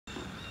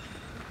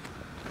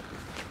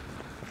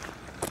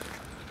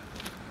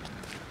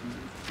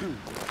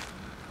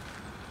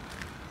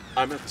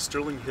I'm at the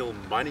Sterling Hill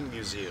Mining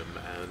Museum,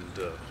 and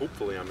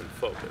hopefully I'm in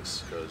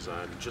focus, because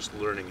I'm just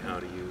learning how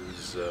to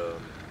use,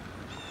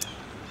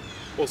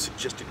 well,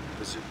 suggested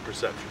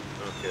perception.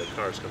 Okay, a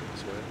car's coming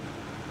this way.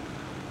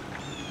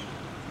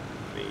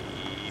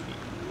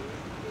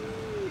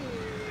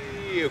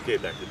 Maybe. Okay,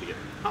 back to the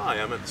beginning. Hi,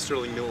 I'm at the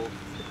Sterling Hill.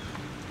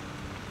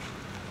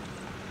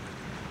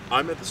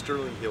 I'm at the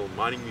Sterling Hill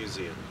Mining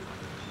Museum,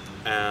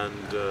 and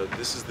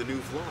this is the new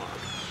vlog.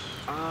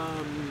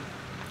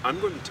 I'm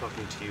going to be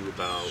talking to you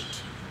about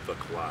the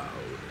cloud.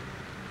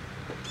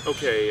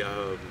 Okay,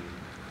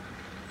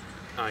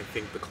 I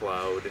think the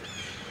cloud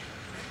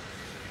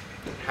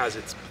has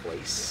its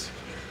place,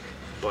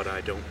 but I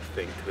don't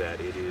think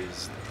that it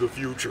is the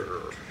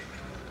future.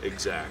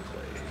 Exactly.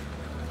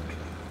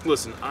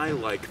 Listen, I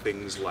like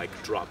things like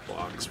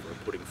Dropbox for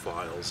putting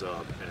files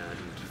up, and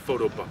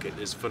PhotoBucket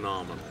is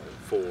phenomenal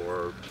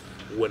for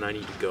when I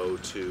need to go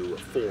to a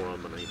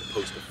forum and I need to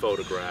post a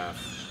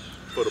photograph.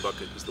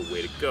 PhotoBucket is the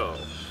way to go.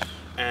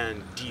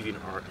 And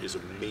DeviantArt is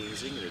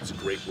amazing, and it's a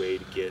great way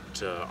to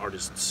get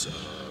artists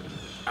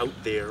out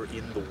there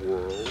in the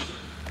world.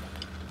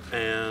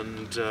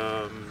 And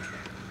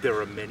there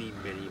are many,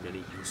 many,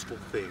 many useful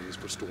things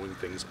for storing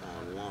things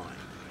online.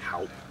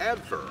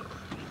 However,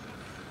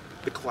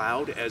 the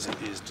cloud, as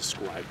it is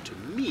described to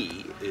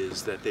me,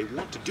 is that they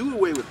want to do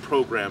away with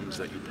programs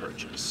that you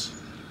purchase.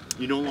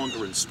 You no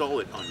longer install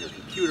it on your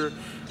computer,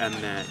 and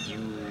that you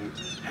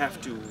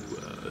have to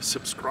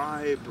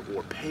subscribe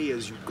or pay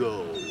as you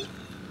go.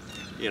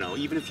 You know,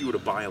 even if you were to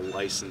buy a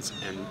license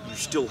and you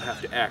still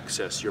have to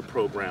access your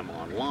program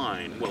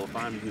online, well, if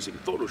I'm using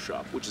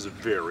Photoshop, which is a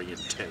very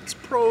intense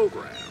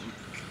program,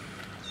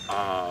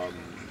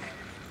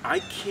 I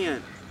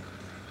can't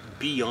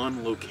be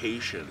on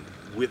location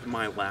with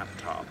my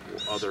laptop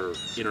or other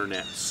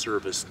internet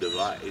service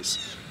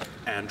device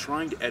and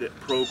trying to edit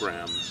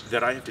program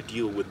that I have to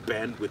deal with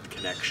bandwidth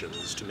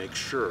connections to make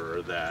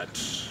sure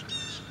that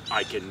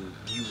I can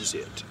use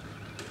it,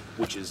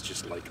 which is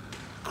just like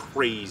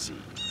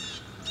crazy.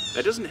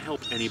 That doesn't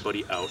help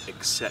anybody out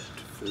except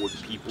for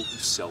the people who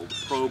sell the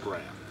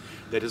program.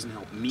 That doesn't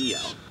help me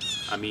out.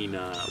 I mean,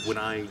 when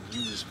I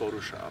use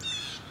Photoshop,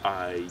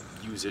 I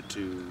use it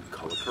to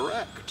color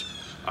correct.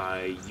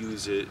 I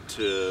use it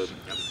to,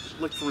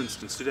 like for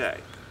instance today,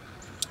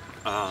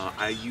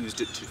 I used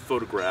it to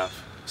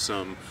photograph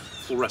some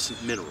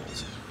fluorescent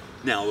minerals.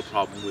 Now the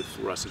problem with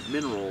fluorescent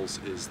minerals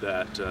is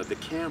that the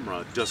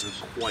camera doesn't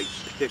quite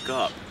pick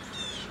up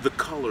the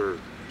color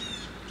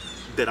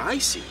that I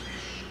see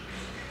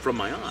from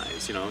my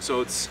eyes, you know, so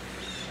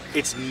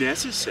it's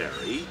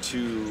necessary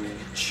to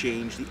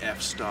change the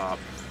f-stop,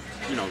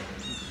 you know,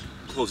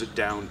 close it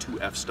down to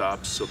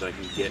f-stops so that I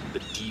can get the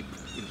deep,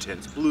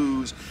 intense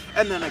blues,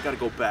 and then I gotta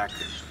go back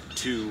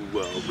to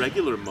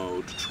regular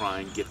mode to try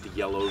and get the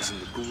yellows and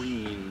the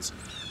greens,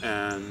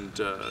 and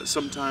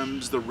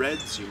sometimes the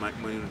reds. You might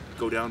want to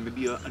go down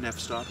maybe an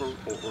f-stop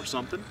or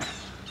something,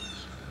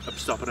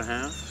 f-stop and a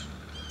half.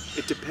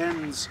 It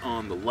depends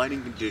on the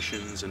lighting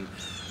conditions and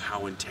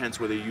how intense,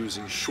 whether you're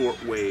using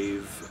short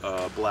wave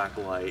black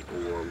light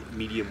or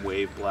medium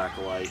wave black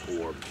light,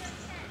 or,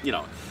 you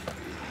know,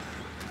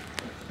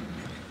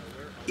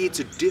 it's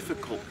a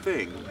difficult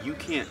thing. You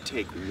can't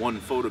take one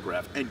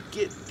photograph and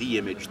get the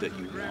image that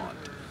you want.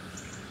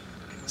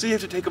 So you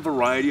have to take a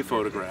variety of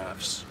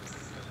photographs.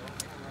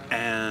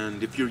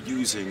 And if you're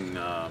using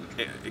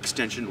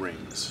extension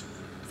rings,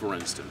 for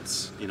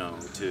instance, you know,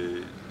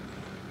 to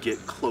get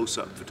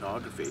close-up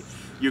photography,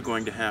 you're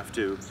going to have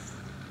to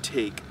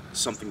take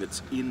something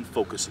that's in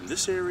focus in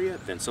this area,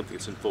 then something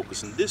that's in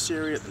focus in this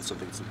area, then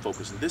something that's in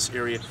focus in this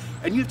area,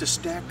 and you have to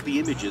stack the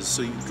images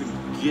so you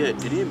can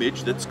get an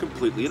image that's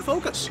completely in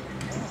focus.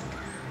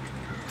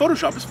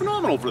 Photoshop is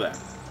phenomenal for that.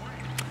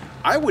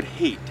 I would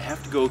hate to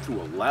have to go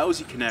through a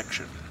lousy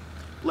connection.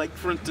 Like,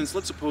 for instance,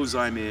 let's suppose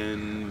I'm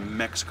in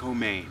Mexico,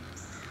 Maine,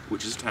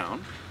 which is a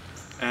town,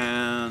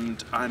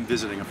 and I'm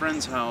visiting a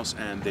friend's house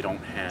and they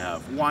don't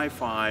have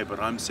Wi-Fi, but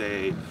I'm,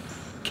 say,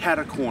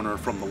 cat-a-corner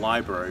from the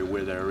library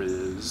where there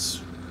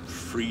is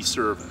free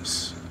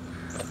service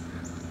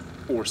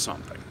or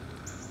something,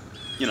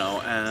 you know,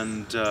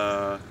 and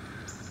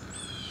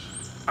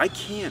I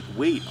can't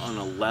wait on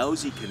a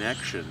lousy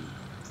connection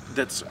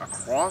that's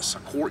across a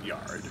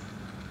courtyard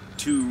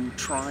to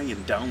try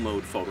and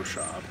download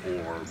Photoshop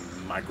or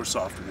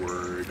Microsoft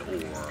Word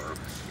or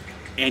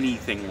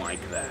anything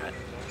like that.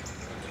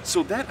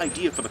 So that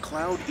idea for the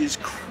cloud is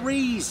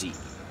crazy.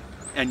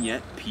 And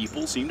yet,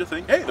 people seem to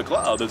think, hey, the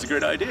cloud, that's a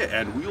great idea,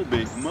 and we'll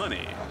make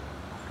money.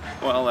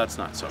 Well, that's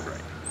not so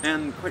great.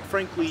 And quite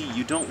frankly,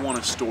 you don't want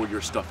to store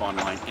your stuff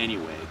online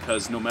anyway,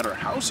 because no matter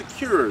how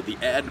secure the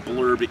ad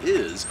blurb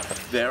is,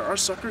 there are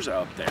suckers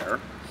out there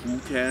who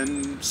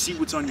can see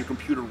what's on your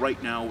computer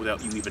right now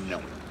without you even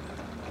knowing.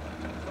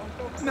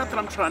 Not that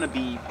I'm trying to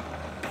be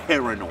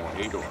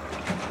paranoid or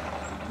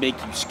make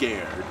you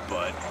scared,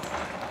 but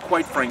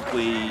quite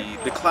frankly,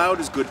 the cloud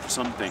is good for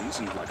some things,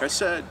 and like I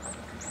said,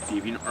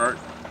 DeviantArt,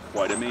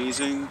 quite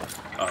amazing.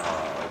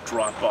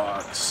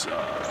 Dropbox,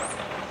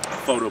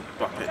 photo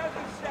bucket,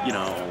 you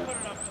know,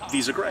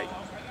 these are great.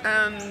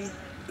 And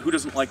who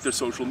doesn't like their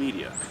social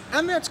media?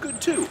 And that's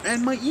good too.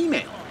 And my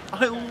email.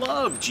 I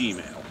love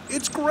Gmail.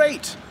 It's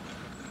great.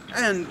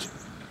 And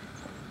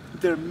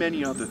there are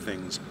many other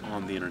things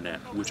on the internet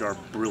which are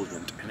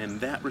brilliant, and in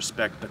that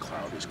respect the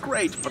cloud is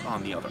great, but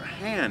on the other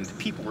hand,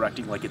 people are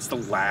acting like it's the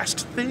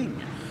last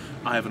thing.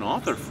 I have an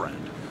author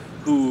friend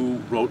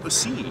who wrote a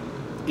scene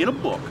in a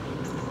book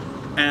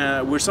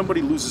where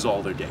somebody loses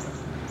all their data.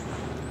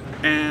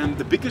 And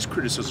the biggest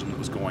criticism that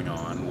was going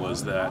on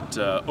was that,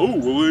 oh,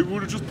 well, they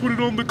would have just put it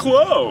on the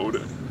cloud.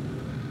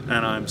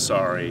 And I'm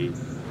sorry,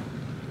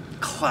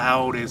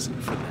 cloud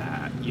isn't for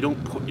that. You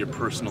don't put your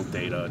personal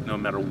data, no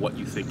matter what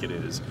you think it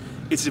is.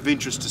 It's of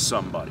interest to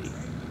somebody.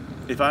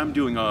 If I'm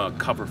doing a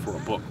cover for a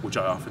book, which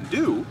I often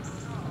do,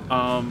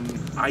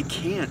 I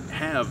can't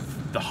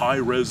have the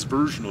high-res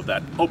version of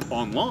that up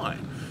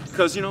online.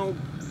 Because, you know,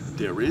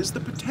 there is the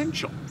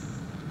potential,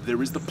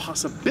 there is the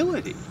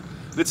possibility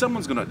that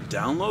someone's going to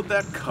download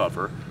that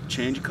cover,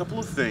 change a couple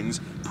of things,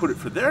 put it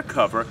for their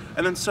cover,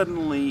 and then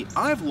suddenly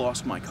I've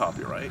lost my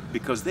copyright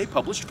because they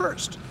published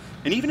first.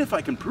 And even if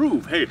I can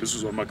prove, hey, this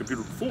was on my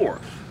computer before,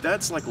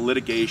 that's like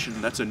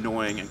litigation, that's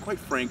annoying, and quite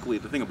frankly,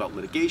 the thing about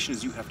litigation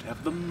is you have to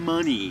have the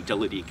money to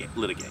litigate.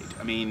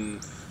 I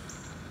mean,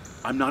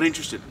 I'm not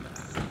interested in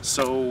that.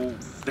 So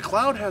the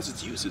cloud has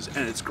its uses,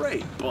 and it's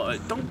great,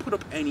 but don't put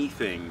up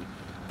anything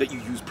that you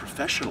use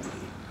professionally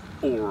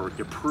or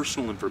your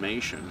personal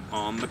information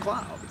on the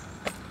cloud.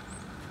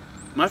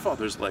 My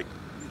father's like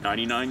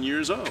 99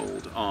 years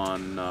old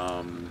on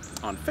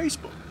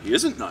Facebook. He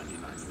isn't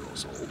 99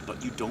 years old,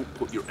 but you don't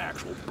put your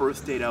actual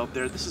birth date out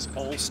there. This is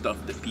all stuff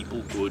that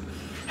people could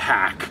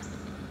hack.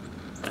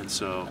 And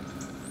so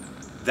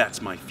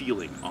that's my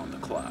feeling on the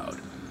cloud.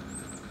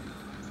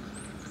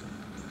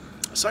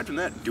 Aside from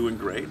that, doing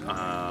great.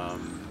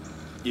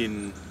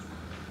 In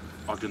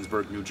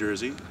Ogdensburg, New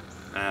Jersey,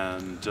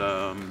 and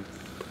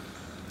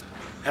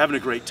having a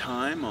great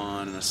time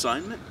on an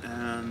assignment,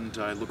 and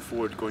I look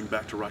forward to going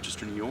back to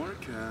Rochester, New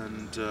York,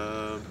 and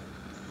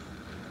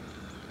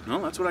well,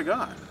 that's what I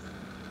got.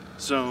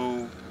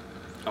 So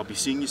I'll be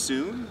seeing you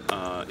soon.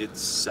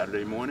 It's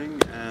Saturday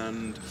morning,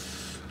 and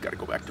gotta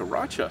go back to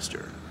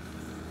Rochester.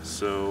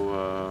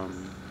 So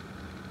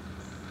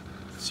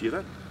see you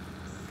then.